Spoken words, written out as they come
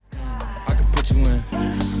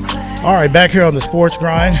All right, back here on the Sports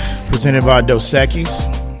Grind, presented by Dos Equis,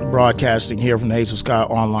 broadcasting here from the Hazel Sky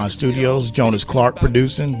Online Studios. Jonas Clark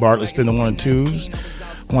producing. Bartlett's been the 1 and 2s.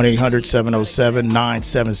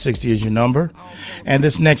 1-800-707-9760 is your number. And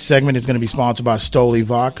this next segment is going to be sponsored by Stoli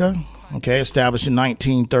Vodka. Okay, established in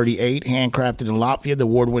 1938, handcrafted in Latvia, the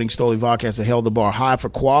award-winning Stoli Vodka has held the bar high for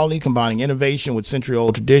quality, combining innovation with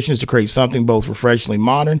century-old traditions to create something both refreshingly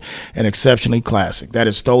modern and exceptionally classic. That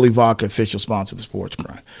is Stoli Vodka, official sponsor of the Sports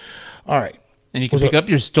Grind. All right. And you can pick up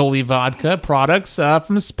your Stoli Vodka products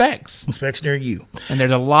from Specs. Specs near you. And there's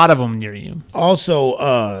a lot of them near you.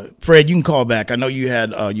 Also, Fred, you can call back. I know you had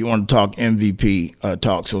you want to talk MVP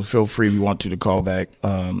talk, so feel free if you want to call back.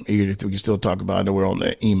 Even if we can still talk about it. I know we're on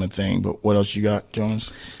the EMA thing, but what else you got,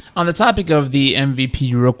 Jonas? On the topic of the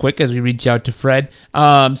MVP real quick, as we reach out to Fred,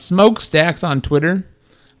 Smokestacks on Twitter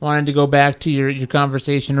wanted to go back to your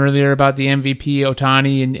conversation earlier about the MVP,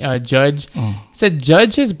 Ohtani, and Judge. Said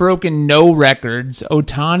Judge has broken no records.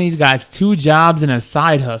 Ohtani's got 2 jobs and a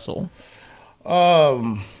side hustle.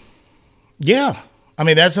 Yeah. I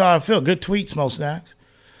mean, that's how I feel. Good tweet, Smokestacks.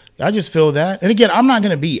 I just feel that. And again, I'm not going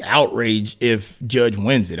to be outraged if Judge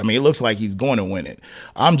wins it. I mean, it looks like he's going to win it.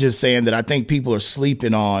 I'm just saying that I think people are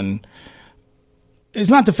sleeping on. It's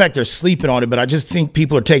not the fact they're sleeping on it, but I just think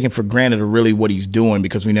people are taking for granted really what he's doing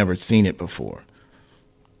because we never seen it before.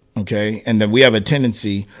 Okay? And then we have a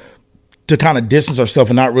tendency to kind of distance ourselves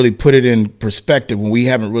and not really put it in perspective when we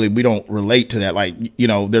don't relate to that. Like, you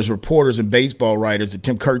know, there's reporters and baseball writers, the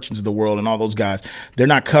Tim Kirchens of the world and all those guys. They're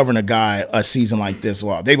not covering a season like this.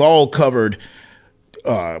 Well, they've all covered,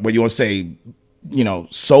 what you want to say, you know,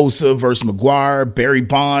 Sosa versus McGuire, Barry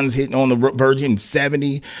Bonds hitting on the Virgin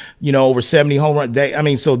 70, you know, over 70 home run.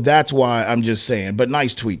 So that's why I'm just saying. But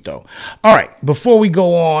nice tweet, though. All right, before we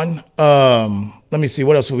go on, let me see.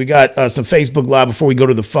 What else? We got some Facebook Live before we go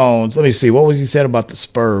to the phones. Let me see. What was he said about the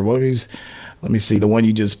Spurs? Let me see. The one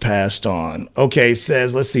you just passed on. Okay, it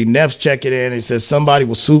says, let's see. Neff's checking in. It says somebody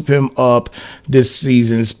will swoop him up this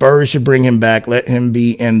season. Spurs should bring him back. Let him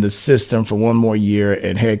be in the system for one more year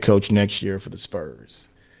and head coach next year for the Spurs.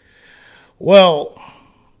 Well,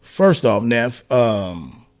 first off, Neff,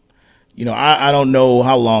 you know, I don't know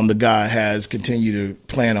how long the guy has continued to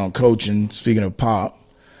plan on coaching. Speaking of Pop,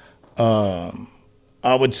 I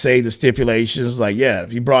would say the stipulations, like, yeah,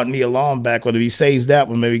 if he brought Nia Long back, or if he saves that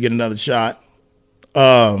one, maybe get another shot.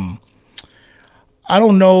 I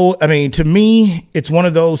don't know. I mean, to me, it's one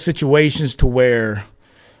of those situations to where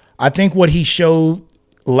I think what he showed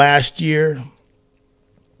last year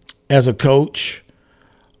as a coach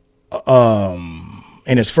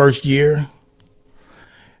in his first year,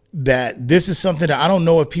 that this is something that I don't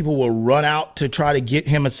know if people will run out to try to get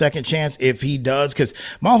him a second chance if he does. Because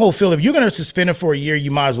my whole feel, if you're going to suspend him for a year,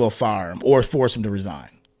 you might as well fire him or force him to resign.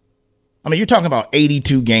 I mean, you're talking about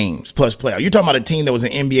 82 games plus playoff. You're talking about a team that was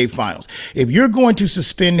in NBA Finals. If you're going to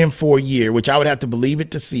suspend him for a year, which I would have to believe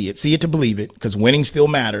it to see it to believe it, because winning still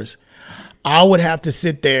matters, I would have to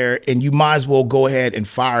sit there and you might as well go ahead and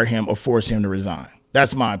fire him or force him to resign.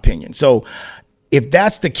 That's my opinion. So if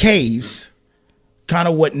that's the case, kind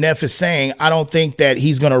of what Neff is saying, I don't think that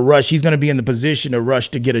he's going to rush. He's going to be in the position to rush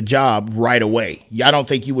to get a job right away. I don't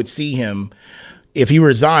think you would see him. If he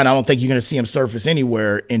resigned, I don't think you're going to see him surface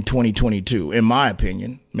anywhere in 2022, in my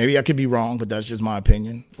opinion. Maybe I could be wrong, but that's just my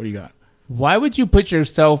opinion. What do you got? Why would you put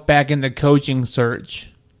yourself back in the coaching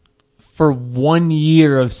search for 1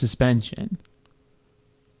 year of suspension?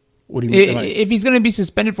 What do you mean? If he's going to be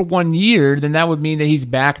suspended for 1 year, then that would mean that he's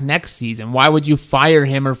back next season. Why would you fire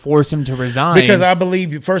him or force him to resign? Because I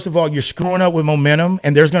believe, first of all, you're screwing up with momentum,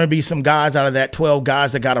 and there's going to be some guys out of that 12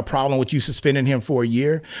 guys that got a problem with you suspending him for a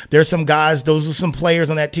year. There's some guys, those are some players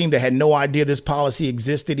on that team that had no idea this policy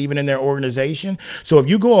existed even in their organization. So if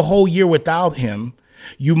you go a whole year without him,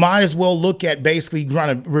 you might as well look at basically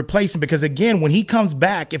trying to replace him, because again, when he comes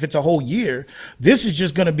back, if it's a whole year, this is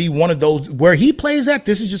just going to be one of those where he plays at.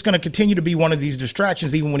 This is just going to continue to be one of these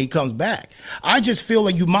distractions even when he comes back. I just feel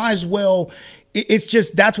like you might as well. It's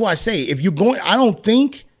just, that's why I say, if you're going, I don't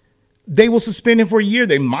think they will suspend him for a year.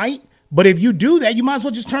 They might. But if you do that, you might as well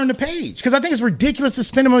just turn the page, because I think it's ridiculous to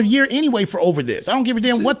suspend him a year anyway for over this. I don't give a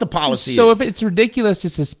damn what the policy is. So if it's ridiculous to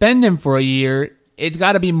suspend him for a year, it's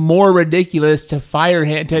got to be more ridiculous to fire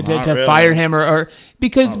him fire him or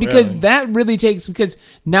because that really takes, because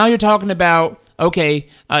now you're talking about, okay,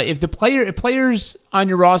 if players on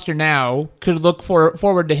your roster now could look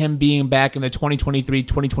forward to him being back in the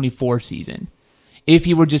 2023-2024 season if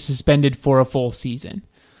he were just suspended for a full season.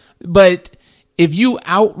 But if you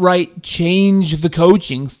outright change the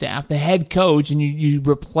coaching staff, the head coach, and you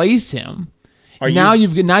replace him,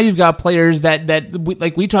 you've got players that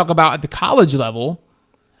like we talk about at the college level.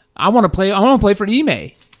 I want to play for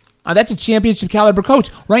Ime. That's a championship caliber coach.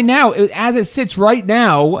 Right now, as it sits right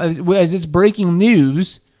now, as it's breaking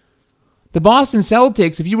news, the Boston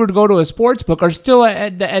Celtics, if you were to go to a sports book, are still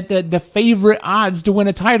at the favorite odds to win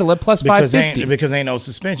a title at plus 550. Because ain't no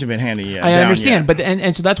suspension been handed yet. I understand, but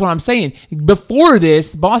and so that's what I'm saying. Before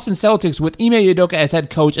this, Boston Celtics with Ime Udoka as head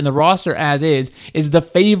coach and the roster as is the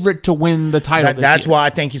favorite to win the title. That's why I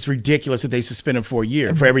think it's ridiculous that they suspend him for a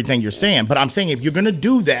year for everything you're saying. But I'm saying if you're going to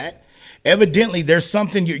do that, evidently there's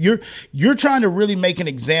something you're trying to really make an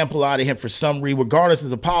example out of him for some reason, regardless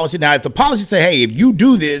of the policy. Now, if the policy say, hey, if you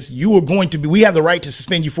do this, we have the right to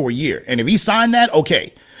suspend you for a year. And if he signed that,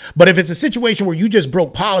 okay. But if it's a situation where you just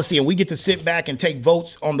broke policy and we get to sit back and take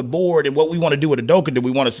votes on the board and what we want to do with Udoka, do we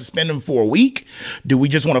want to suspend him for a week? Do we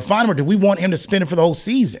just want to fine him, or do we want him to suspend him for the whole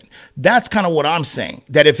season? That's kind of what I'm saying.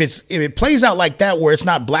 That if it plays out like that, where it's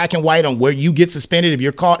not black and white on where you get suspended if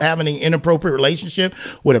you're caught having an inappropriate relationship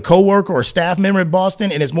with a coworker or a staff member in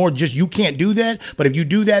Boston, and it's more just you can't do that. But if you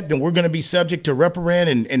do that, then we're going to be subject to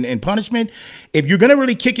reprimand and punishment. If you're going to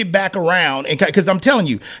really kick it back around, and because I'm telling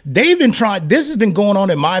you, they've been trying. This has been going on,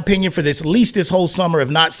 in my opinion, for at least this whole summer, if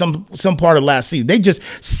not some part of last season.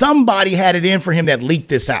 Somebody had it in for him that leaked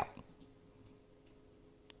this out.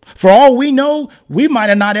 For all we know, we might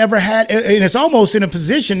have not ever had, and it's almost in a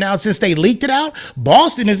position now since they leaked it out.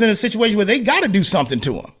 Boston is in a situation where they got to do something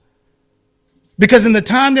to him. Because in the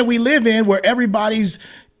time that we live in, where everybody's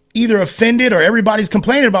either offended or everybody's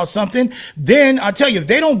complaining about something, then I'll tell you, if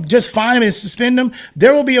they don't just fine them and suspend them,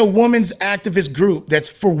 there will be a women's activist group that's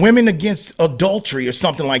for women against adultery or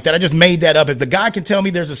something like that. I just made that up. If the guy can tell me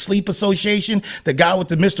there's a sleep association, the guy with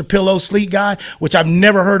the Mr. Pillow sleep guy, which I've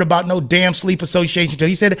never heard about no damn sleep association till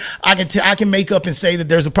he said it, I can make up and say that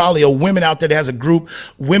there's probably a women out there that has a group,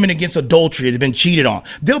 Women Against Adultery, that's been cheated on.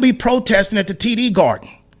 They'll be protesting at the TD Garden.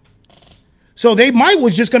 So they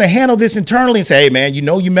was just going to handle this internally and say, hey, man,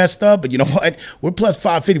 you messed up, but you know what? We're plus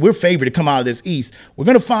 550. We're favored to come out of this East. We're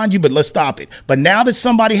going to find you, but let's stop it. But now that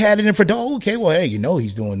somebody had it in for, okay, well, hey,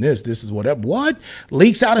 he's doing this. This is whatever. What?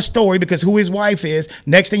 Leaks out a story because who his wife is.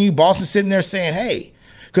 Next thing Boston's sitting there saying, hey,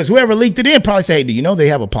 because whoever leaked it in probably say, hey, do you know they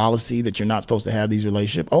have a policy that you're not supposed to have these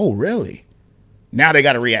relationships? Oh, really? Now they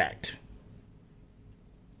got to react.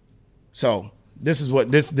 So this is what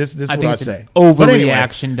I say.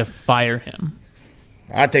 Overreaction to fire him.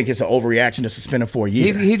 I think it's an overreaction to suspend him for a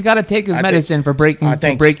year. He's got to take his medicine for breaking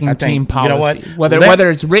team policy. You know what? Whether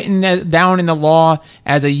it's written down in the law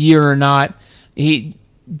as a year or not,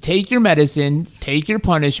 take your medicine, take your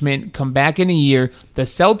punishment, come back in a year. The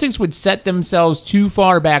Celtics would set themselves too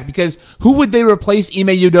far back because who would they replace Ime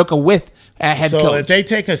Udoka with? Head coach. So if they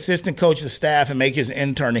take assistant coach of staff and make his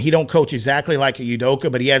intern, and he don't coach exactly like a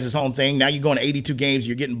Udoka, but he has his own thing. Now you're going to 82 games.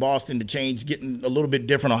 You're getting Boston to change, getting a little bit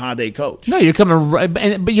different on how they coach. No, you're coming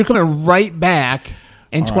right back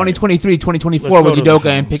in 2023, 2024 with Udoka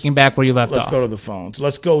and picking back where you left off. Let's go to the phones.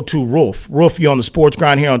 Let's go to Rolf. Rolf, you're on the Sports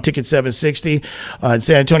Grind here on Ticket 760 in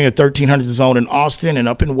San Antonio, 1300 zone in Austin, and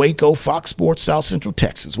up in Waco, Fox Sports, South Central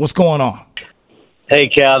Texas. What's going on? Hey,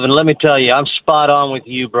 Calvin, let me tell you, I'm spot on with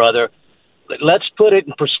you, brother. Let's put it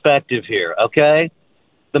in perspective here, okay?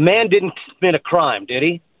 The man didn't commit a crime, did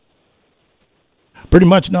he? Pretty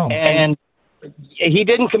much, no. And he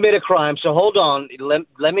didn't commit a crime, so hold on.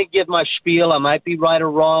 Let me give my spiel. I might be right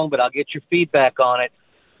or wrong, but I'll get your feedback on it.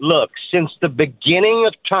 Look, since the beginning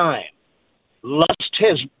of time, lust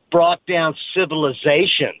has brought down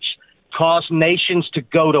civilizations, caused nations to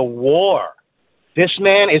go to war. This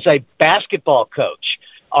man is a basketball coach.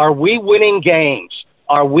 Are we winning games?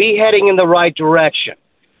 Are we heading in the right direction?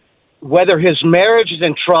 Whether his marriage is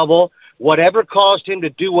in trouble, whatever caused him to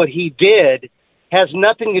do what he did, has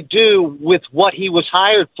nothing to do with what he was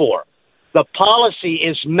hired for. The policy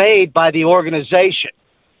is made by the organization.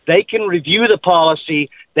 They can review the policy.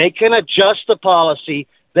 They can adjust the policy.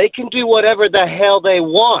 They can do whatever the hell they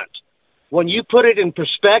want. When you put it in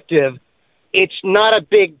perspective, it's not a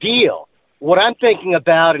big deal. What I'm thinking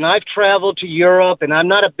about, and I've traveled to Europe, and I'm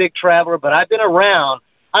not a big traveler, but I've been around,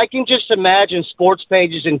 I can just imagine sports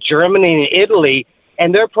pages in Germany and Italy,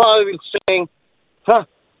 and they're probably saying,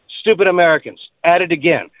 stupid Americans, at it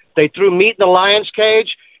again. They threw meat in the lion's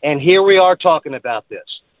cage, and here we are talking about this.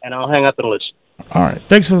 And I'll hang up and listen. All right.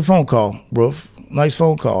 Thanks for the phone call, Roof. Nice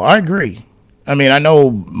phone call. I agree. I mean, I know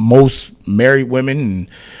most married women and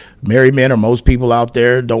married men or most people out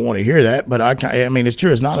there don't want to hear that, but I mean, it's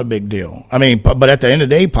true. It's not a big deal. I mean, but at the end of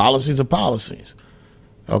the day, policies are policies.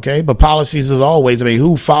 Okay? But policies is always,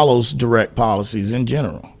 who follows direct policies in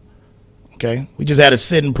general? Okay? We just had a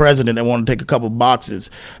sitting president that wanted to take a couple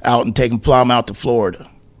boxes out and fly them out to Florida.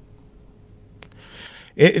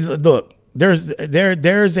 Look,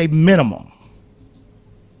 there's a minimum,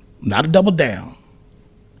 not a double down,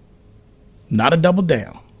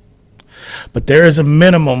 but there is a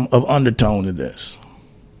minimum of undertone to this.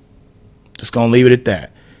 Just gonna leave it at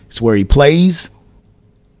that. It's where he plays.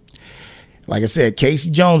 Like I said, Casey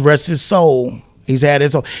Jones, rest his soul. He's had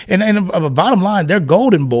his own. And bottom line, their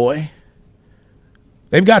golden boy.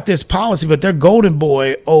 They've got this policy, but their golden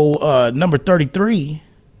boy, number 33,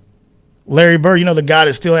 Larry Bird, the guy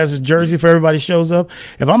that still has his jersey for everybody shows up.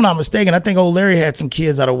 If I'm not mistaken, I think old Larry had some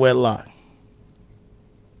kids out of wedlock.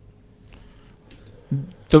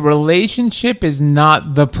 The relationship is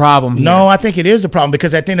not the problem here. No, I think it is the problem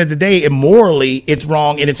because at the end of the day, morally, it's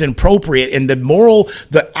wrong and it's inappropriate. And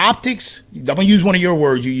the optics, I'm going to use one of your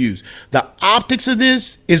words you use. The optics of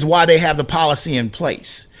this is why they have the policy in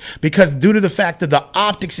place. Because due to the fact that the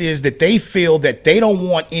optics is that they feel that they don't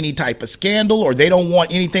want any type of scandal or they don't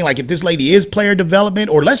want anything like if this lady is player development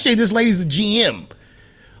or let's say this lady's a GM.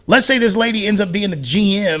 Let's say this lady ends up being a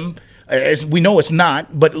GM. As we know it's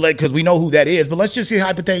not, but because we know who that is. But let's just say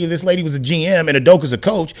hypothetically this lady was a GM and Udoka's a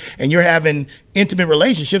coach and you're having intimate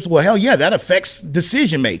relationships. Well, hell yeah, that affects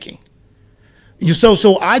decision making.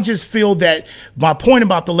 So I just feel that my point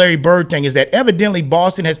about the Larry Bird thing is that evidently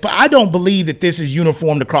Boston has, but I don't believe that this is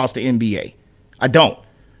uniformed across the NBA. I don't.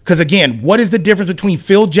 Because again, what is the difference between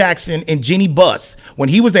Phil Jackson and Jeannie Buss when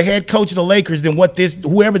he was the head coach of the Lakers than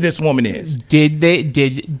whoever this woman is?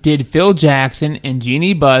 Did Phil Jackson and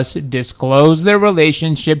Jeannie Buss disclose their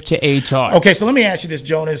relationship to HR? Okay, so let me ask you this,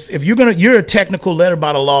 Jonas. If you're a technical letter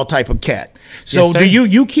by the law type of cat. So yes, do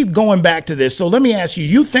you keep going back to this? So let me ask you,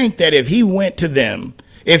 you think that if he went to them,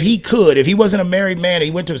 if he wasn't a married man,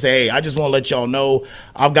 he went to him and say, hey, I just want to let y'all know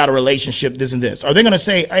I've got a relationship, this and this. Are they going to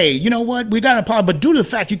say, hey, you know what? We got a problem, but due to the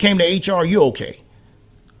fact you came to HR, you're okay.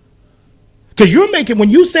 Because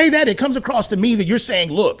when you say that, it comes across to me that you're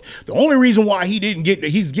saying, look, the only reason why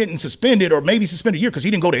he's getting suspended or maybe suspended a year because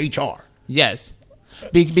he didn't go to HR. Yes.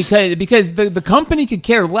 Because the company could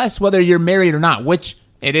care less whether you're married or not, which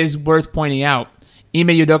it is worth pointing out. Ime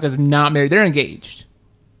Udoka is not married. They're engaged.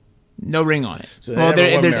 No ring on it. So well,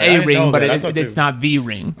 there's a ring, but it's not the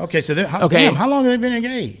ring. Okay, so how long have they been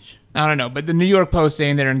engaged? I don't know, but the New York Post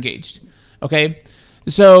saying they're engaged. Okay,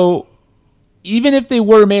 so even if they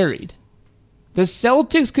were married, the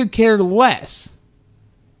Celtics could care less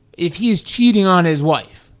if he's cheating on his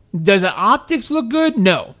wife. Does the optics look good?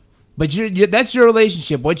 No, but that's your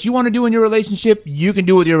relationship. What you want to do in your relationship, you can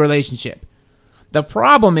do with your relationship. The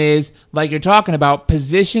problem is, like you're talking about,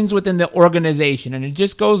 positions within the organization. And it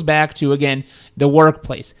just goes back to, again, the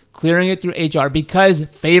workplace, clearing it through HR because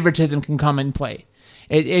favoritism can come in play.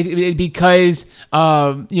 Because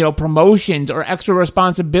promotions or extra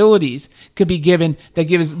responsibilities could be given that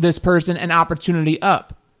gives this person an opportunity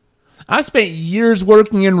up. I spent years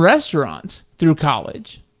working in restaurants through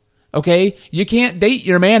college. Okay, you can't date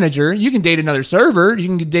your manager. You can date another server.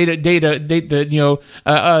 You can date the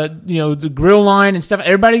grill line and stuff.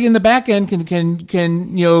 Everybody in the back end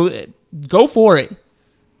can go for it.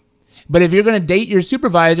 But if you're going to date your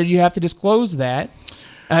supervisor, you have to disclose that.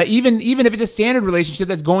 Even if it's a standard relationship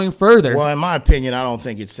that's going further. Well, in my opinion, I don't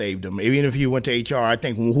think it saved them. Even if you went to HR, I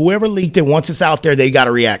think whoever leaked it, once it's out there, they got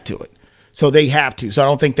to react to it. So they have to. So I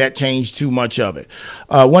don't think that changed too much of it.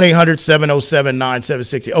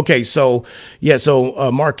 1-800-707-9760. Okay, so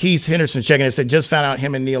Marquise Henderson checking in said, just found out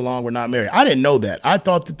him and Nia Long were not married. I didn't know that. I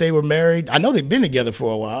thought that they were married. I know they've been together for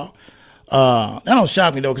a while. That don't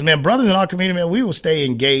shock me, though, because, man, brothers in our community, man, we will stay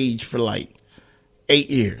engaged for like 8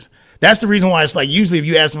 years. That's the reason why it's like usually if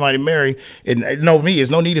you ask somebody to marry, there's no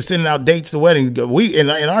need to sending out dates to weddings. We in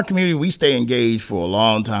our community we stay engaged for a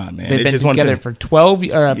long time, man. They've been together for 12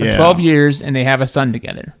 years and they have a son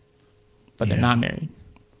together, but they're not married.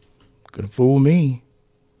 Could have fooled me.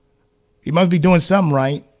 He must be doing something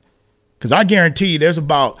right, because I guarantee you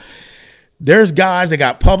there's guys that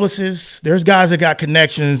got publicists. There's guys that got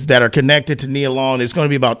connections that are connected to Nia Long. It's going to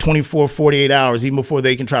be about 24, 48 hours, even before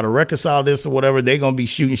they can try to reconcile this or whatever. They're going to be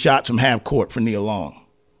shooting shots from half court for Nia Long.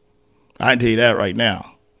 I can tell you that right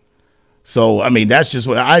now. So, I mean, that's just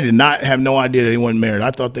what I did not have no idea they weren't married. I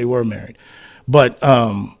thought they were married. But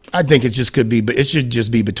I think it should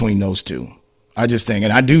just be between those two. I just think,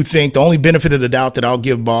 and I do think the only benefit of the doubt that I'll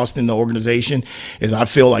give Boston, the organization, is I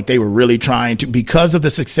feel like they were really trying to, because of the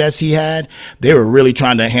success he had, they were really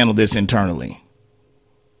trying to handle this internally.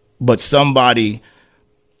 But somebody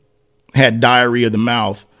had diarrhea of the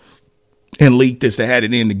mouth and leaked this to had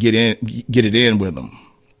it in to get it in with them.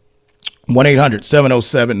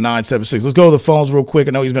 1-800-707-9760. Let's go to the phones real quick.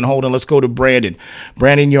 I know he's been holding. Let's go to Brandon.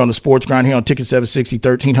 Brandon, you're on the Sports Grind here on Ticket 760,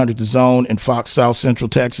 1300 The Zone in Fox, South Central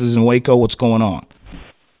Texas, and Waco. What's going on?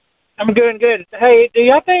 I'm good. Hey, do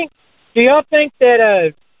y'all think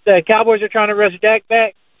that the Cowboys are trying to rush Dak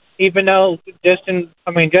back, even though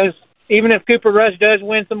even if Cooper Rush does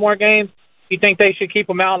win some more games, you think they should keep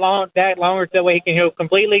him out Dak longer so that way he can heal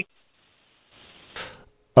completely?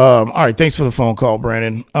 All right, thanks for the phone call,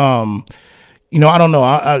 Brandon. I don't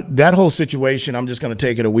know. That whole situation, I'm just going to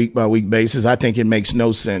take it a week-by-week basis. I think it makes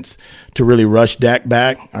no sense to really rush Dak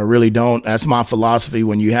back. I really don't. That's my philosophy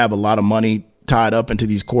when you have a lot of money tied up into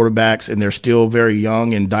these quarterbacks and they're still very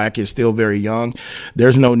young and Dak is still very young.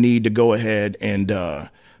 There's no need to go ahead and,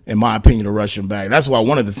 in my opinion, to rush him back. That's why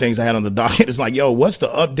one of the things I had on the docket is like, yo, what's the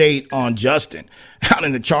update on Justin out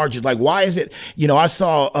in the Chargers? Like, why is it, I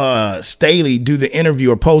saw Staley do the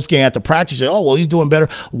interview or post game at the practice. Said, oh, well, he's doing better.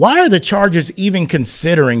 Why are the Chargers even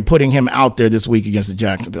considering putting him out there this week against the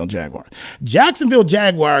Jacksonville Jaguars? Jacksonville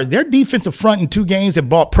Jaguars, their defensive front in 2 games have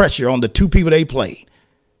brought pressure on the 2 people they played.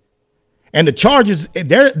 And the Chargers,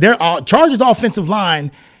 their Chargers offensive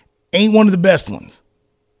line ain't one of the best ones.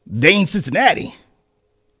 They ain't Cincinnati.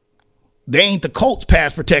 They ain't the Colts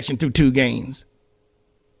pass protection through 2 games.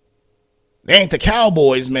 They ain't the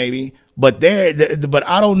Cowboys maybe, but but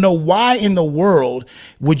I don't know why in the world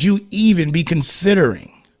would you even be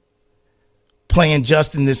considering playing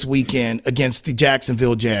Justin this weekend against the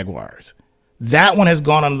Jacksonville Jaguars. That one has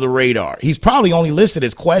gone under the radar. He's probably only listed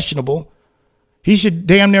as questionable. He should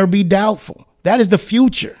damn near be doubtful. That is the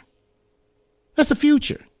future. That's the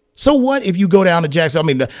future. So what if you go down to Jacksonville?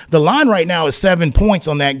 I mean, the line right now is 7 points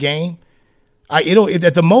on that game. At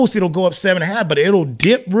the most, it'll go up 7.5, but it'll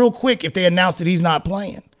dip real quick if they announce that he's not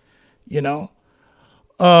playing,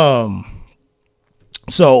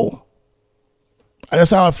 So that's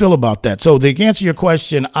how I feel about that. So to answer your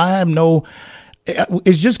question,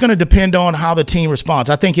 it's just going to depend on how the team responds.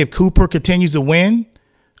 I think if Cooper continues to win,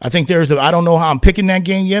 I think I don't know how I'm picking that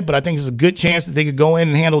game yet, but I think there's a good chance that they could go in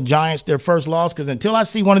and handle Giants their first loss. Because until I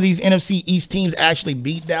see one of these NFC East teams actually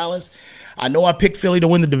beat Dallas, I know I picked Philly to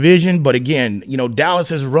win the division, but again, Dallas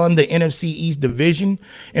has run the NFC East division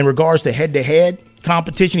in regards to head-to-head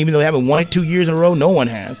competition, even though they haven't won it 2 years in a row. No one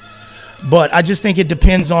has. But I just think it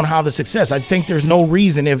depends on how the success. I think there's no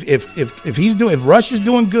reason if Rush is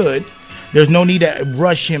doing good, there's no need to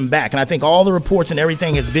rush him back. And I think all the reports and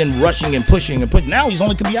everything has been rushing and pushing and putting. Now he's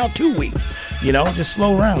only could be out 2 weeks. Just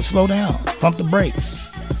slow down, pump the brakes.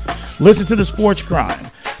 Listen to the Sports Grind,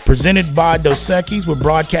 presented by Dos Equis. We're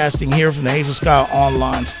broadcasting here from the Hazel Sky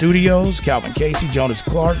Online Studios. Calvin Casey, Jonas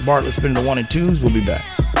Clark, Bartlett spinning the 1 and 2s. We'll be back.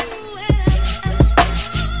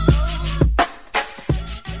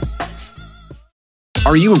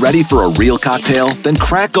 Are you ready for a real cocktail? Then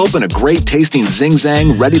crack open a great tasting Zing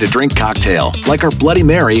Zang ready to drink cocktail, like our Bloody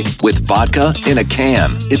Mary with vodka in a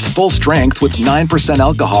can. It's full strength with 9%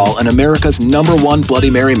 alcohol and America's #1 Bloody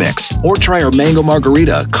Mary mix. Or try our Mango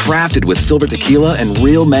Margarita, crafted with silver tequila and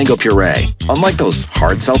real mango puree. Unlike those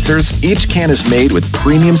hard seltzers, each can is made with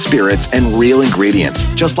premium spirits and real ingredients,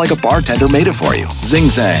 just like a bartender made it for you. Zing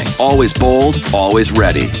Zang, always bold, always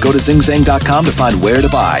ready. Go to zingzang.com to find where to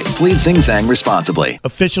buy. Please Zing Zang responsibly.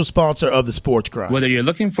 Official sponsor of the Sports Grind. Whether you're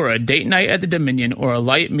looking for a date night at the Dominion or a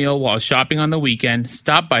light meal while shopping on the weekend,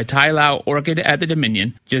 stop by Thai Lao Orchid at the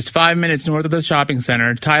Dominion. Just 5 minutes north of the shopping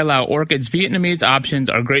center, Thai Lao Orchid's Vietnamese options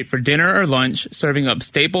are great for dinner or lunch, serving up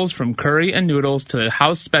staples from curry and noodles to the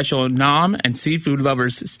house special Nam and seafood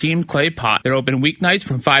lovers steamed clay pot. They're open weeknights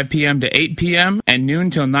from 5 p.m. to 8 p.m. and noon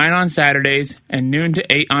till 9 on Saturdays and noon to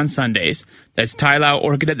 8 on Sundays. That's Thai Lao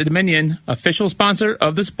Orchid at the Dominion, official sponsor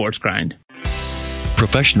of the Sports Grind.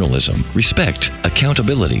 Professionalism, respect,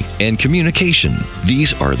 accountability, and communication.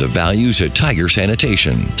 These are the values at Tiger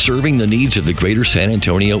Sanitation, serving the needs of the greater San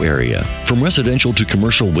Antonio area. From residential to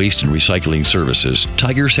commercial waste and recycling services,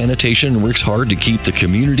 Tiger Sanitation works hard to keep the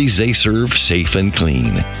communities they serve safe and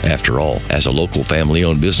clean. After all, as a local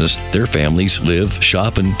family-owned business, their families live,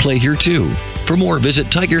 shop, and play here too. For more, visit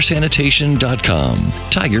TigerSanitation.com.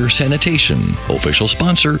 Tiger Sanitation, official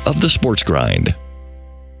sponsor of the Sports Grind.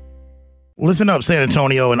 Listen up, San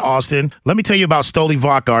Antonio and Austin. Let me tell you about Stoli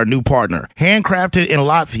Vodka, our new partner. Handcrafted in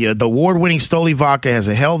Latvia, the award-winning Stoli Vodka has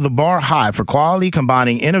held the bar high for quality,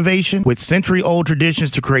 combining innovation with century-old traditions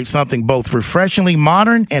to create something both refreshingly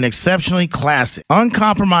modern and exceptionally classic.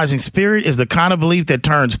 Uncompromising spirit is the kind of belief that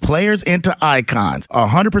turns players into icons.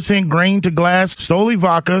 100% grain to glass, Stoli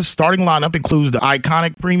Vodka's starting lineup includes the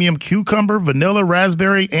iconic premium cucumber, vanilla,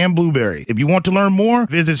 raspberry, and blueberry. If you want to learn more,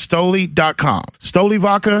 visit Stoli.com. Stoli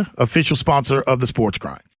Vodka, official sponsor of the Sports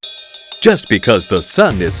Grind. Just because the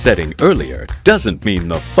sun is setting earlier doesn't mean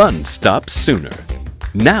the fun stops sooner.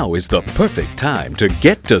 Now is the perfect time to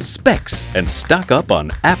get to Specs and stock up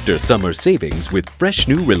on after summer savings with fresh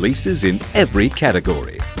new releases in every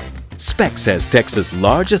category. Specs has Texas'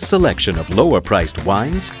 largest selection of lower-priced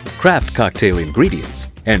wines, craft cocktail ingredients,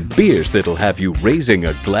 and beers that'll have you raising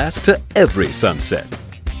a glass to every sunset.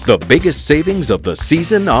 The biggest savings of the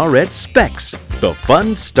season are at Specs. The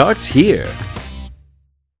fun starts here.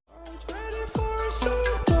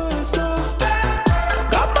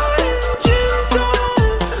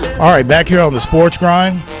 All right, back here on the Sports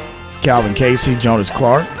Grind, Calvin Casey, Jonas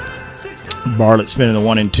Clark, Bartlett spinning the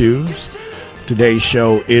 1 and 2s. Today's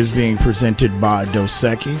show is being presented by Dos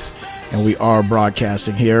Equis, and we are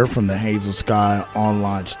broadcasting here from the Hazel Sky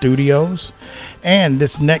Online Studios. And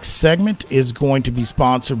this next segment is going to be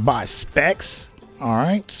sponsored by Specs. All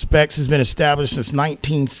right, Specs has been established since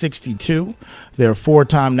 1962. They're a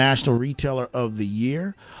 4-time National Retailer of the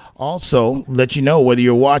Year. Also, let you know whether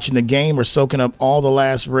you're watching the game or soaking up all the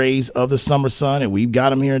last rays of the summer sun, and we've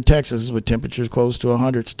got them here in Texas with temperatures close to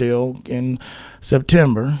 100 still in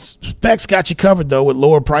September. Specs got you covered, though, with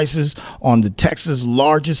lower prices on the Texas'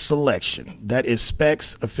 largest selection. That is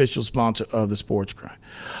Specs, official sponsor of the Sports Grind.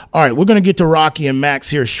 All right, we're going to get to Rocky and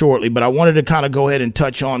Max here shortly, but I wanted to kind of go ahead and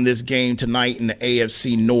touch on this game tonight in the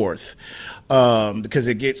AFC North. Because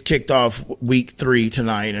it gets kicked off week 3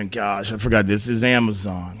 tonight, and gosh, I forgot this is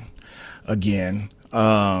Amazon again.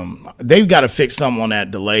 They've got to fix something on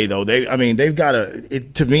that delay, though. They've got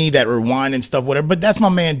to me, that rewind and stuff, whatever. But that's my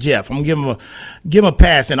man Jeff. I'm gonna give him a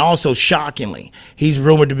pass. And also, shockingly, he's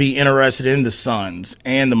rumored to be interested in the Suns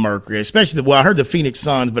and the Mercury, especially I heard the Phoenix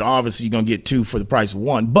Suns, but obviously you're gonna get 2 for the price of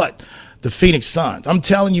 1. But the Phoenix Suns, I'm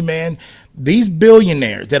telling you, man, these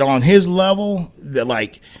billionaires that are on his level,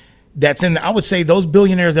 I would say those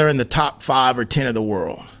billionaires that are in the top 5 or 10 of the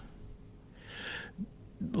world.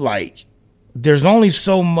 There's only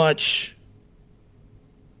so much.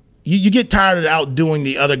 You get tired of outdoing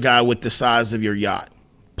the other guy with the size of your yacht.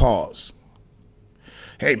 Pause.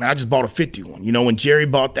 Hey, man, I just bought a 51. When Jerry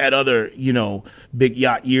bought that other, big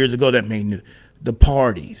yacht years ago, that made the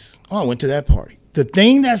parties. Oh, I went to that party. The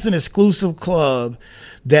thing that's an exclusive club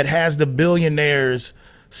that has the billionaires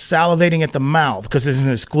salivating at the mouth because it's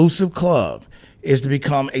an exclusive club is to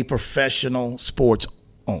become a professional sports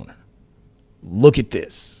owner. Look at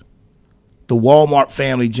this. The Walmart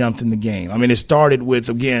family jumped in the game. It started with,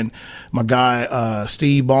 again, my guy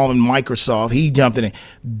Steve Ballmer, Microsoft. He jumped in it.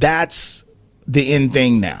 That's the end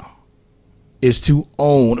thing now, is to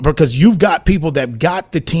own, because you've got people that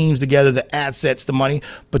got the teams together, the assets, the money,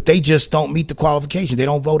 but they just don't meet the qualifications. They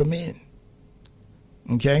don't vote them in.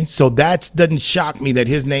 Okay, so that doesn't shock me that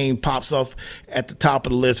his name pops up at the top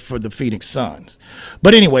of the list for the Phoenix Suns.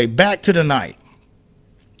 But anyway, back to tonight.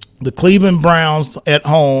 The Cleveland Browns at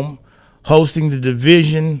home hosting the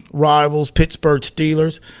division rivals Pittsburgh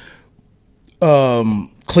Steelers.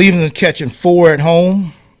 Cleveland is catching 4 at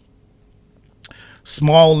home.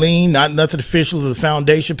 Small lean, nothing official of the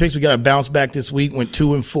foundation picks. We got to bounce back this week. Went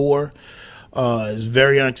 2 and 4. It's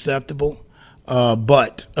very unacceptable.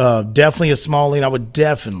 But definitely a small lean. I would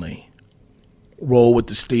definitely roll with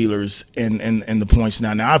the Steelers and the points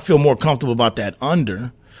now. Now, I feel more comfortable about that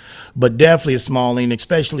under, but definitely a small lean,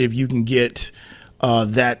 especially if you can get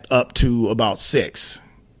that up to about 6.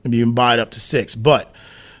 If you can buy it up to 6. But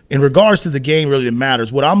in regards to the game, really it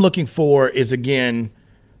matters. What I'm looking for is, again,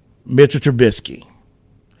 Mitchell Trubisky.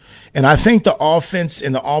 And I think the offense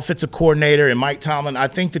and the offensive coordinator and Mike Tomlin, I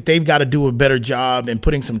think that they've got to do a better job in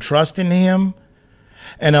putting some trust in him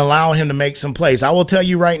and allowing him to make some plays. I will tell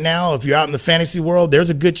you right now, if you're out in the fantasy world, there's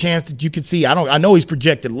a good chance that you could see. I know he's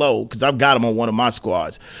projected low because I've got him on one of my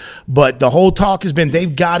squads. But the whole talk has been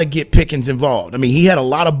they've got to get Pickens involved. He had a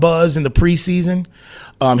lot of buzz in the preseason.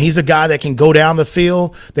 He's a guy that can go down the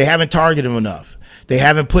field. They haven't targeted him enough. They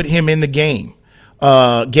haven't put him in the game.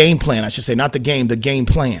 Game plan, I should say, not the game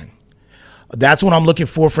plan. That's what I'm looking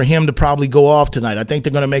for him to probably go off tonight. I think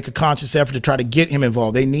they're going to make a conscious effort to try to get him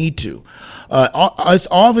involved. They need to. It's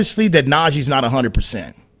obviously that Najee's not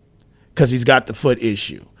 100% because he's got the foot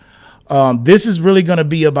issue. This is really going to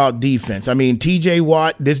be about defense. TJ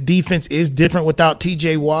Watt, this defense is different without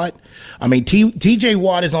TJ Watt. TJ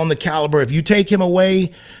Watt is on the caliber. If you take him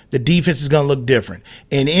away, the defense is going to look different.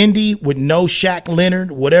 In Indy, with no Shaq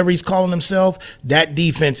Leonard, whatever he's calling himself, that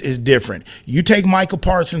defense is different. You take Michael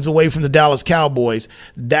Parsons away from the Dallas Cowboys,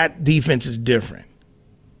 that defense is different.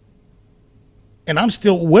 And I'm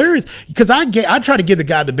still, because I try to give the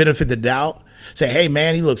guy the benefit of the doubt. Say, hey,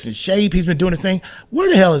 man, he looks in shape. He's been doing his thing. Where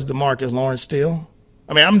the hell is DeMarcus Lawrence still?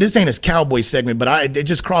 This ain't his Cowboy segment, but it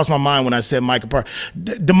just crossed my mind when I said Michael Parsons.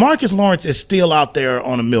 DeMarcus Lawrence is still out there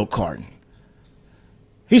on a milk carton.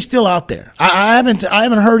 He's still out there. I haven't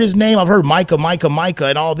heard his name. I've heard Micah,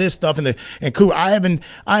 and all this stuff, and I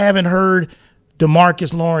haven't heard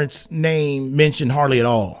DeMarcus Lawrence's name mentioned hardly at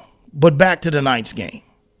all. But back to the Knights game.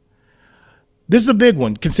 This is a big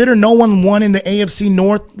one. Consider no one won in the AFC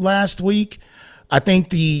North last week. I think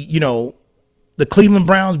the Cleveland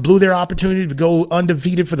Browns blew their opportunity to go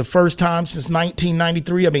undefeated for the first time since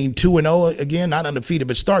 1993. I mean, 2-0 again, not undefeated,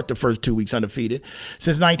 but start the first 2 weeks undefeated.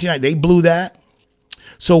 Since 1990, they blew that.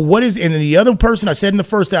 So what is, and then the other person I said in the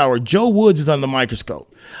first hour, Joe Woods is under the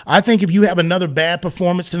microscope. I think if you have another bad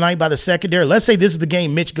performance tonight by the secondary, let's say this is the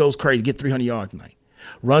game Mitch goes crazy, get 300 yards tonight.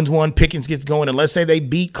 Runs one, Pickens gets going, and let's say they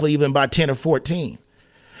beat Cleveland by 10 or 14.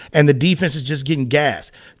 And the defense is just getting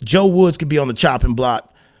gassed. Joe Woods could be on the chopping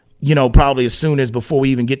block, probably as soon as before we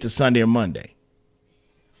even get to Sunday or Monday.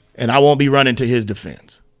 And I won't be running to his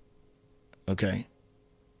defense. Okay?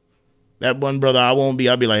 That one brother, I'll be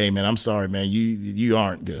like, hey, man, I'm sorry, man. You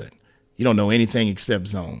aren't good. You don't know anything except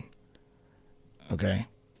zone. Okay?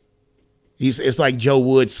 It's like Joe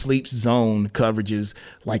Woods sleeps zone coverages.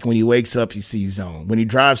 Like when he wakes up, he sees zone. When he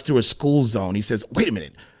drives through a school zone, he says, wait a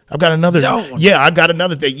minute. I've got another. Zone. Yeah, I've got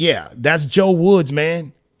another thing. Yeah, that's Joe Woods,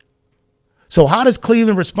 man. So how does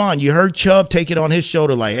Cleveland respond? You heard Chubb take it on his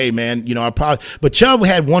shoulder like, hey, man, but Chubb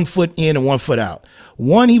had 1 foot in and 1 foot out.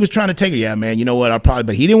 One, he was trying to take it. Yeah, man, you know what?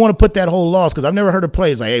 but he didn't want to put that whole loss because I've never heard of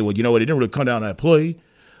plays like, hey, well, you know what? It didn't really come down to that play,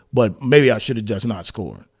 but maybe I should have just not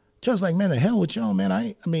scored. Chubb's like, man, the hell with y'all, man.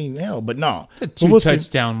 I mean, hell, but no. It's a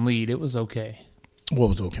 2-touchdown lead. It was okay. What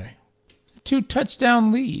was okay?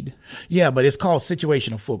 2-touchdown lead. Yeah, but it's called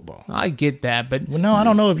situational football. I get that, but well, no, I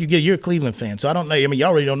don't know if you're a Cleveland fan, so I don't know. I mean, y'all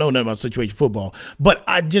already don't know nothing about situational football. But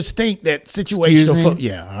I just think that situational football.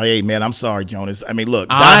 Yeah, hey man, I'm sorry, Jonas. I mean, look,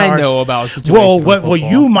 I know about situational football. Well,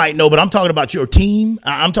 you might know, but I'm talking about your team.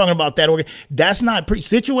 I'm talking about that organ. That's not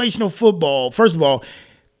situational football. First of all,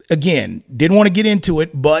 again, didn't want to get into it,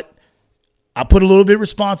 but I put a little bit of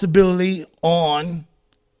responsibility on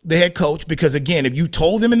the head coach because, again, if you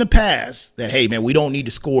told them in the past that, hey, man, we don't need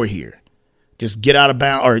to score here, just get out of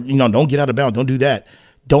bounds or, don't get out of bounds. Don't do that.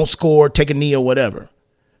 Don't score, take a knee or whatever.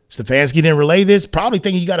 Stefanski didn't relay this, probably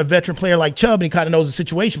thinking you got a veteran player like Chubb and he kind of knows the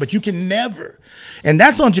situation, but you can never, and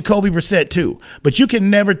that's on Jacoby Brissett too, but you can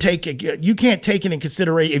never take it, you can't take it in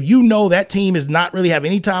consideration. If you know that team is not really have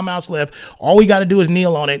any timeouts left, all we got to do is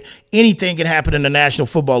kneel on it. Anything can happen in the National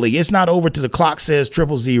Football League. It's not over till the clock says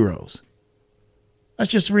triple zeros. That's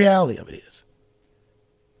just the reality of it is.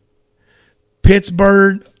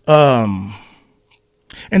 Pittsburgh, and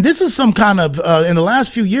this is some kind of, in the last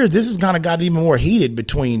few years, this has kind of got even more heated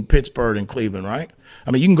between Pittsburgh and Cleveland, right?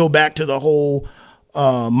 I mean, you can go back to the whole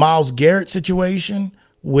Myles Garrett situation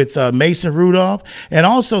with Mason Rudolph. And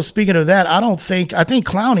also, speaking of that, I think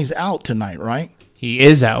Clowney's out tonight, right? He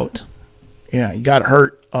is out. Yeah, he got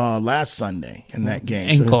hurt last Sunday in that game.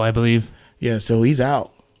 Ankle, I believe. Yeah, so he's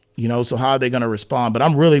out. So how are they going to respond? But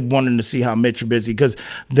I'm really wanting to see how Mitch Trubisky, because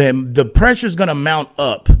the pressure's going to mount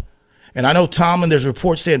up. And I know there's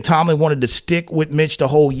reports saying Tomlin wanted to stick with Mitch the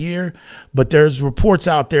whole year, but there's reports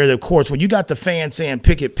out there that, of course, when you got the fans saying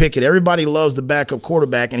pick it, everybody loves the backup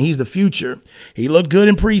quarterback, and he's the future. He looked good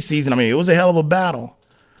in preseason. I mean, it was a hell of a battle.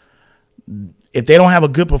 If they don't have a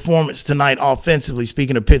good performance tonight offensively,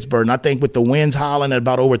 speaking of Pittsburgh, and I think with the winds howling at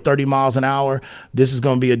about over 30 miles an hour, this is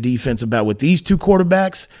going to be a defensive battle. With these two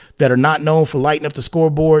quarterbacks that are not known for lighting up the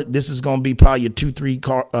scoreboard, this is going to be probably a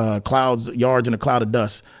 2-3 yards in a cloud of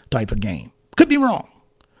dust type of game. Could be wrong.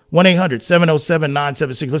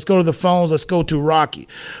 1-800-707-976. Let's go to the phones. Let's go to Rocky.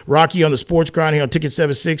 Rocky on the Sports Grind here on Ticket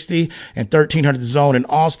 760 and 1300 Zone in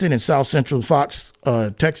Austin and South Central Fox,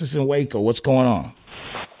 Texas and Waco. What's going on?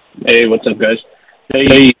 Hey, what's up, guys?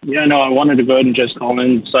 Hey, I wanted to go ahead and just call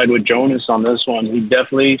in side with Jonas on this one. He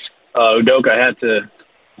definitely, Udoka had to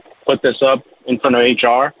put this up in front of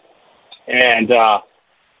HR and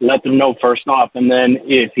let them know first off. And then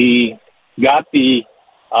if he got the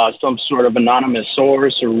some sort of anonymous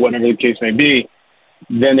source or whatever the case may be,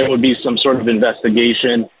 then there would be some sort of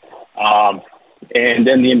investigation. And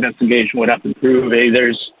then the investigation would have to prove, hey,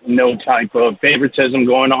 there's no type of favoritism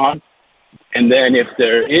going on. And then if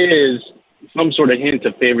there is some sort of hint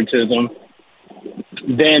of favoritism,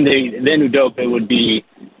 then Udoka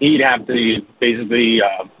he'd have to basically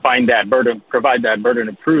provide that burden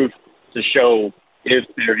of proof to show if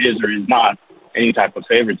there is or is not any type of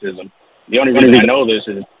favoritism. The only reason I know this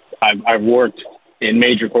is I've worked in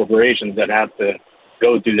major corporations that have to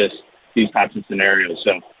go through these types of scenarios.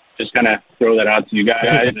 So just kind of throw that out to you guys.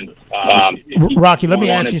 And, Rocky, let me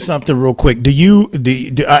ask you something real quick.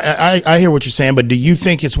 I hear what you're saying, but do you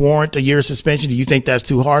think it's warrant a year suspension? Do you think that's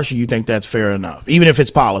too harsh, or you think that's fair enough, even if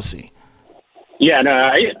it's policy? Yeah,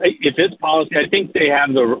 no. If it's policy, I think they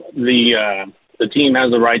have the team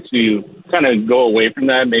has the right to kind of go away from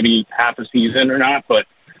that, maybe half a season or not. But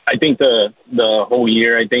I think the whole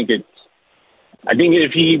year. I think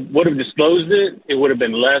if he would have disclosed it, it would have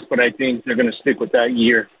been less. But I think they're going to stick with that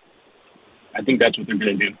year. I think that's what they're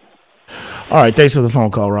going to do. All right. Thanks for the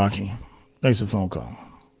phone call, Rocky. Thanks for the phone call.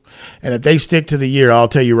 And if they stick to the year, I'll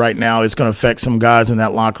tell you right now, it's going to affect some guys in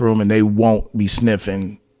that locker room, and they won't be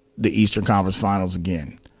sniffing the Eastern Conference Finals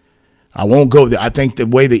again. I won't go there. I think the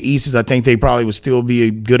way the East is, I think they probably would still be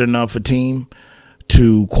a good enough a team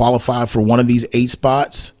to qualify for one of these 8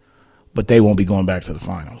 spots, but they won't be going back to the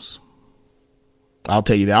finals. I'll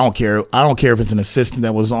tell you that. I don't care if it's an assistant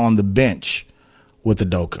that was on the bench with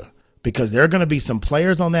Udoka, because there are going to be some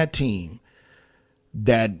players on that team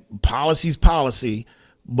that policy's policy,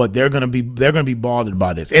 but they're going to be bothered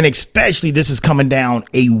by this. And especially this is coming down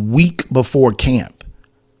a week before camp.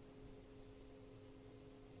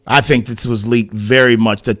 I think this was leaked very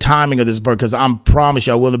much. The timing of this, because I promise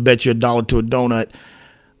you, I will bet you $1 to a donut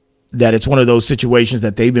that it's one of those situations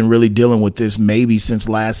that they've been really dealing with this maybe since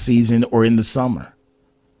last season or in the summer.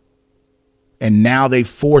 And now they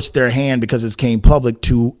forced their hand, because it's came public,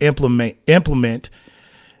 to implement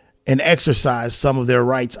and exercise some of their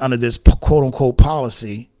rights under this quote unquote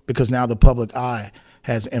policy, because now the public eye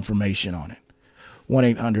has information on it.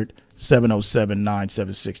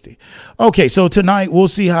 1-800-707-9760. Okay, so tonight we'll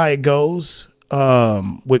see how it goes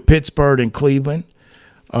with Pittsburgh and Cleveland.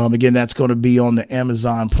 Again, that's going to be on the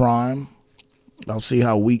Amazon Prime. I'll see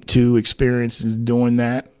how week 2 experience is doing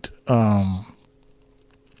that.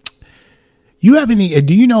 You have any?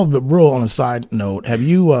 Do you know? But real on a side note, have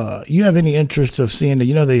you have any interest of seeing that?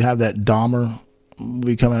 You know, they have that Dahmer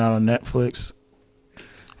movie coming out on Netflix.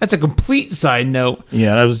 That's a complete side note.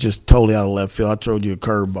 Yeah, that was just totally out of left field. I threw you a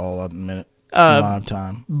curveball at the minute. Live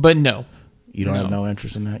time. But no. You don't have no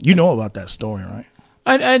interest in that? You know about that story, right?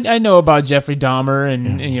 I know about Jeffrey Dahmer,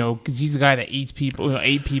 and you know, because he's the guy that eats people,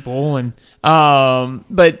 ate people, and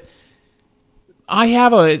but I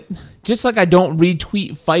have just like I don't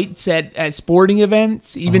retweet fights at sporting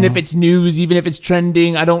events, even if it's news, even if it's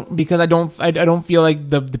trending. I don't feel like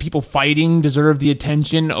the people fighting deserve the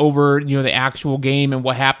attention over, you know, the actual game and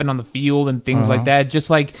what happened on the field and things like that. Just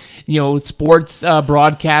like, you know, sports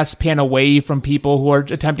broadcasts pan away from people who are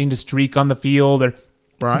attempting to streak on the field or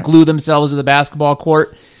glue themselves to the basketball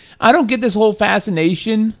court. I don't get this whole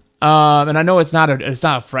fascination. And I know it's not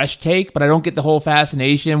a fresh take, but I don't get the whole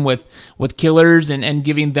fascination with killers and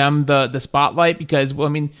giving them the spotlight, because, well,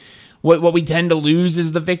 I mean, what we tend to lose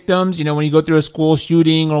is the victims. You know, when you go through a school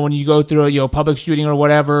shooting, or when you go through a public shooting or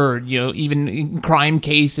whatever, or, you know, even in crime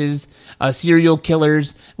cases, serial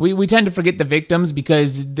killers, we tend to forget the victims,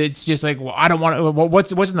 because it's just like, well, I don't want to.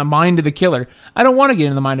 What's in the mind of the killer? I don't want to get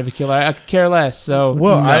in the mind of a killer. I could care less. So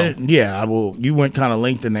you went kind of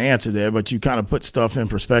linked in the answer there, but you kind of put stuff in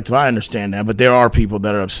perspective. I understand that, but there are people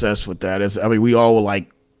that are obsessed with that. We all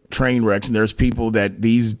like train wrecks, and there's people that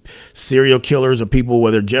these serial killers are people,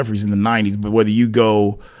 whether Jeffrey's in the 90s, but whether you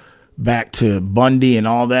go back to Bundy and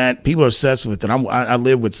all that, people are obsessed with it. I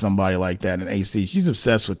live with somebody like that in AC. She's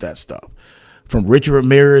obsessed with that stuff, from Richard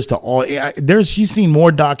Ramirez to all. She's seen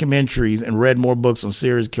more documentaries and read more books on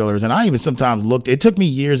serial killers, and I even sometimes looked. It took me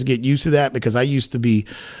years to get used to that, because I used to be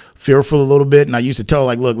fearful a little bit, and I used to tell her,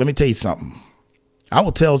 like, look, let me tell you something.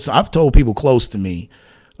 I've told people close to me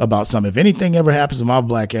about something. If anything ever happens to my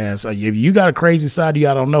black ass, if you got a crazy side to you,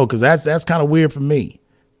 I don't know, because that's kind of weird for me.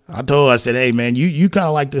 I said, hey, man, you kind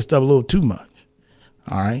of like this stuff a little too much.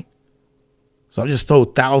 All right? So I just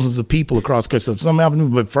told thousands of people across, because if something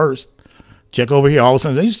happened, but first, check over here. All of a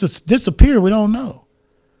sudden, they just disappear. We don't know.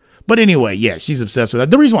 But anyway, yeah, she's obsessed with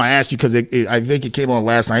that. The reason why I asked you, because I think it came on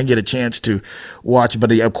last night. I didn't get a chance to watch it,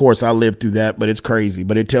 but of course I lived through that. But it's crazy.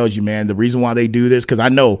 But it tells you, man, the reason why they do this, because I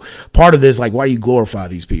know part of this, like, why you glorify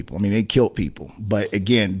these people. I mean, they killed people. But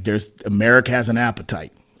again, America has an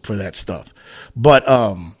appetite for that stuff. But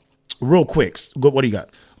real quick, what do you got?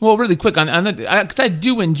 Well, really quick, because I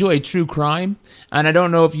do enjoy true crime, and I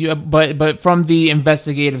don't know if you, but from the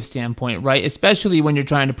investigative standpoint, right? Especially when you're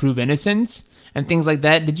trying to prove innocence and things like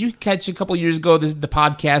that. Did you catch a couple years ago the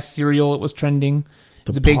podcast Serial? It was trending.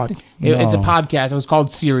 It's a podcast. It was called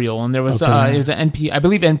Serial, and there was it was an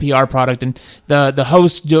NPR product, and the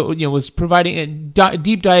host was providing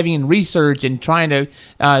deep diving in research and trying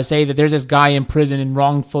to say that there's this guy in prison and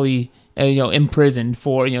wrongfully imprisoned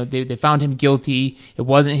for, they found him guilty. It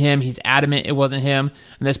wasn't him. He's adamant it wasn't him.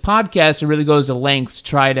 And this podcaster really goes to lengths to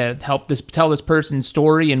try to tell this person's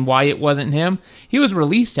story and why it wasn't him. He was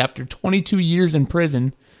released after 22 years in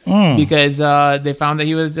prison because they found that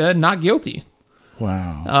he was not guilty.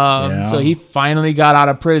 Wow. So he finally got out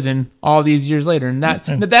of prison all these years later, and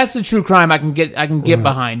that's the true crime I can get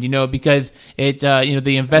behind, because it's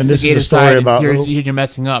the investigative side. About you're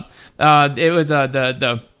messing up. It was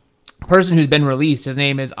the person who's been released. His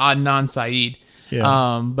name is Adnan Saeed.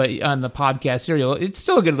 Yeah. But on the podcast serial, it's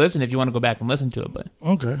still a good listen if you want to go back and listen to it. But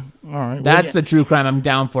okay, all right. That's the true crime I'm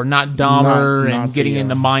down for, not Dahmer and getting in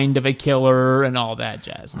the mind of a killer and all that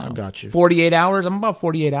jazz. No. I got you. 48 hours. I'm about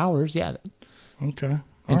 48 hours. Yeah. Okay.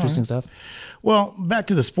 Interesting stuff. Well, back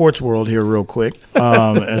to the sports world here real quick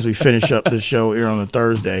as we finish up this show here on a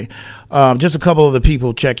Thursday. Just a couple of the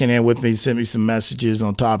people checking in with me sent me some messages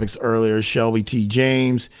on topics earlier. Shelby T.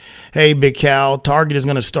 James. Hey, Big Cal, Target is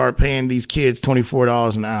going to start paying these kids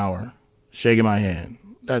 $24 an hour. Shaking my head.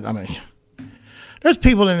 There's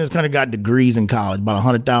people in this country got degrees in college, about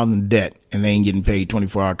 $100,000 in debt, and they ain't getting paid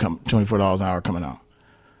 $24 an hour coming out.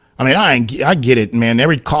 I mean, I get it, man.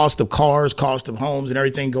 Every cost of cars, cost of homes, and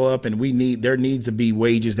everything go up, and there needs to be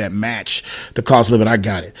wages that match the cost of living. I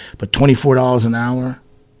got it, but $24 an hour.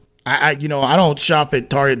 I don't shop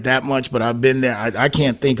at Target that much, but I've been there. I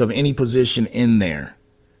can't think of any position in there.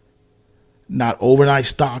 Not overnight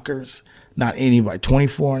stockers, not anybody.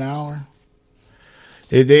 24 an hour.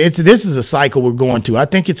 This is a cycle we're going to. I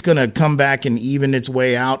think it's going to come back and even its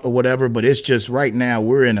way out or whatever, but it's just right now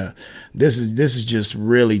we're in this is just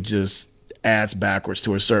really just ass backwards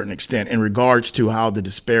to a certain extent in regards to how the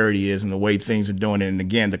disparity is and the way things are doing it. And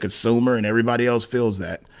again, the consumer and everybody else feels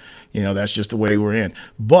that, that's just the way we're in.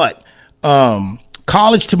 But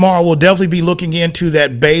college tomorrow, we'll definitely be looking into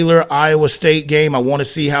that Baylor-Iowa State game. I want to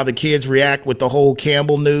see how the kids react with the whole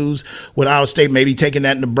Campbell news with Iowa State, maybe taking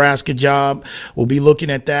that Nebraska job. We'll be looking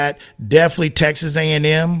at that. Definitely Texas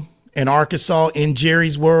A&M and Arkansas in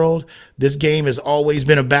Jerry's world. This game has always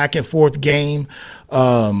been a back-and-forth game.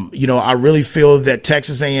 I really feel that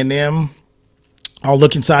Texas A&M, I'll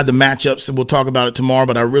look inside the matchups and we'll talk about it tomorrow,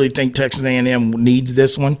 but I really think Texas A&M needs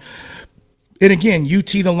this one. And again, UT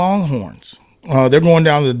the Longhorns. They're going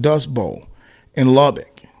down to the Dust Bowl in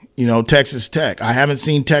Lubbock, Texas Tech. I haven't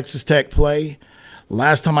seen Texas Tech play.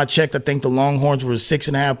 Last time I checked, I think the Longhorns were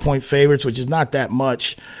 6.5-point favorites, which is not that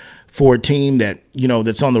much for a team that,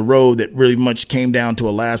 that's on the road that really much came down to a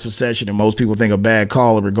last possession. And most people think a bad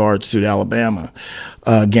call in regards to the Alabama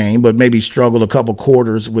game, but maybe struggled a couple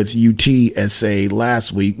quarters with UTSA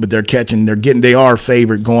last week, but they are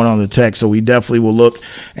favored going on the Tech. So we definitely will look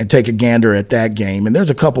and take a gander at that game. And there's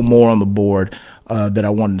a couple more on the board that I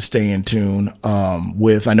wanted to stay in tune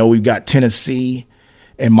with. I know we've got Tennessee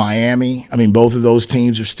and Miami. I mean, both of those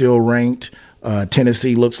teams are still ranked.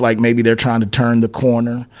 Tennessee looks like maybe they're trying to turn the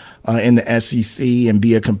corner in the SEC and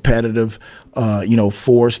be a competitive,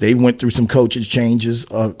 force. They went through some coaches changes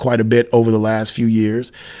quite a bit over the last few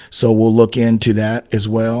years. So we'll look into that as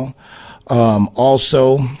well.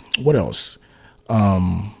 Also, what else?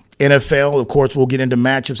 NFL, of course, we'll get into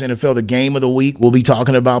matchups. NFL, the game of the week, we'll be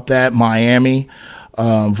talking about that. Miami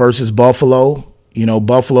versus Buffalo.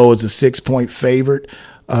 Buffalo is a 6-point favorite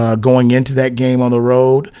going into that game on the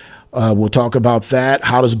road. We'll talk about that.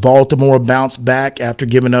 How does Baltimore bounce back after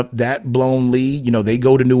giving up that blown lead? They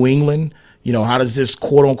go to New England. How does this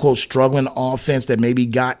quote-unquote struggling offense that maybe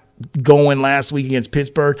got going last week against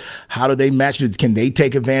Pittsburgh, how do they match it? Can they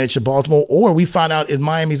take advantage of Baltimore? Or we find out is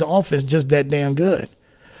Miami's offense just that damn good?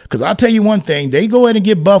 Because I'll tell you one thing. They go ahead and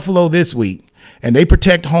get Buffalo this week, and they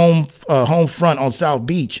protect home front on South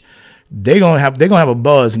Beach. They're gonna have a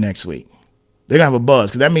buzz next week. They're going to have a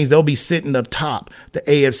buzz because that means they'll be sitting up top, the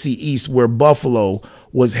AFC East, where Buffalo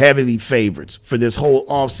was heavily favorites for this whole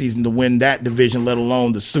offseason to win that division, let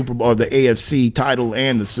alone the Super Bowl, or the AFC title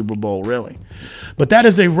and the Super Bowl, really. But that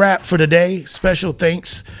is a wrap for today. Special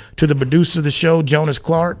thanks to the producer of the show, Jonas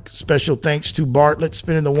Clark. Special thanks to Bartlett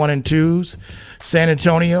spinning the 1 and 2s. San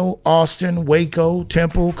Antonio, Austin, Waco,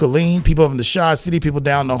 Temple, Killeen, people up in the Shaw City, people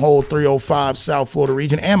down the whole 305 South Florida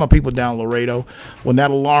region, and my people down Laredo. When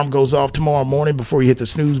that alarm goes off tomorrow morning, before you hit the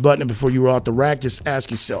snooze button and before you roll out the rack, just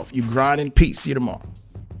ask yourself, you grind in peace. See you tomorrow.